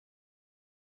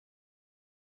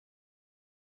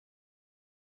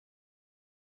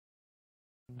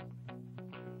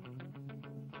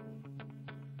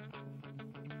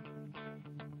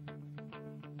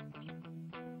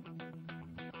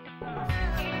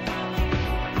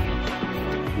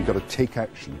We've got to take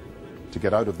action to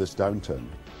get out of this downturn.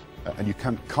 And you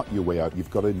can't cut your way out,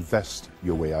 you've got to invest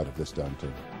your way out of this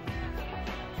downturn.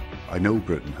 I know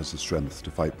Britain has the strength to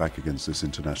fight back against this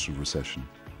international recession.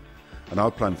 And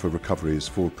our plan for recovery is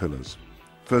 4 pillars.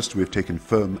 First, we have taken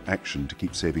firm action to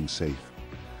keep savings safe.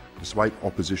 Despite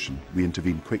opposition, we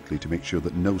intervened quickly to make sure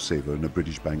that no saver in a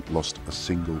British bank lost a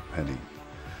single penny.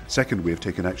 Second, we have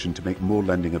taken action to make more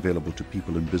lending available to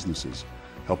people and businesses,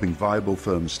 helping viable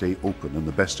firms stay open and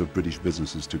the best of British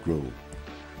businesses to grow.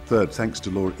 Third, thanks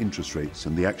to lower interest rates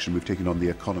and the action we've taken on the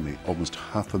economy, almost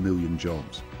 500,000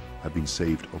 jobs have been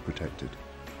saved or protected.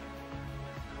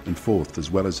 And fourth, as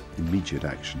well as immediate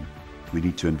action, we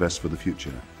need to invest for the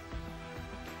future.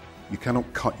 You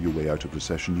cannot cut your way out of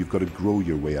recession, you've got to grow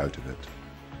your way out of it.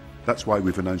 That's why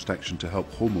we've announced action to help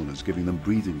homeowners, giving them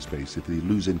breathing space if they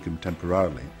lose income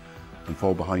temporarily and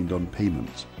fall behind on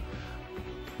payments.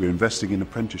 We're investing in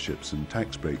apprenticeships and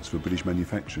tax breaks for British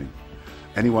manufacturing.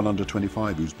 Anyone under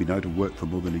 25 who's been out of work for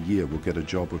more than a year will get a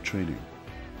job or training.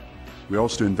 We're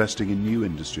also investing in new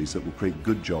industries that will create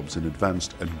good jobs in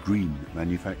advanced and green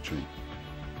manufacturing.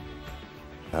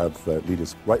 Have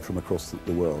leaders right from across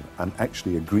the world and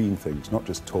actually agreeing things, not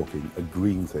just talking,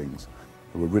 agreeing things.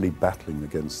 We're really battling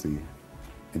against the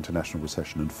international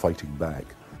recession and fighting back.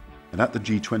 And at the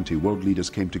G20, world leaders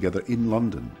came together in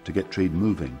London to get trade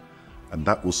moving, and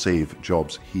that will save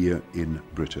jobs here in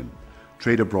Britain.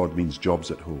 Trade abroad means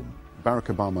jobs at home.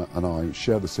 Barack Obama and I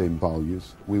share the same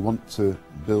values. We want to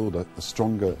build a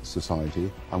stronger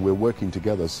society, and we're working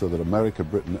together so that America,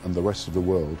 Britain and the rest of the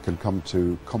world can come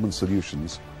to common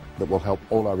solutions that will help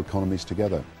all our economies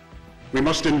together. We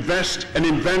must invest and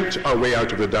invent our way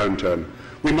out of the downturn.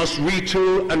 We must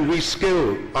retool and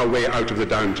reskill our way out of the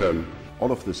downturn.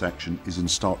 All of this action is in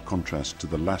stark contrast to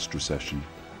the last recession,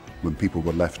 when people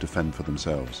were left to fend for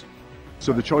themselves.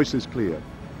 So the choice is clear.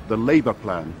 The Labour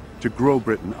plan to grow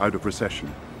Britain out of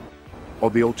recession, or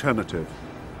the alternative,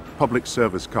 public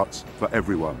service cuts for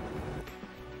everyone.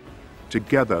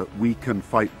 Together we can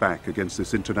fight back against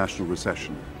this international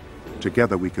recession.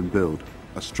 Together we can build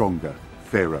a stronger,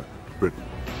 fairer Britain.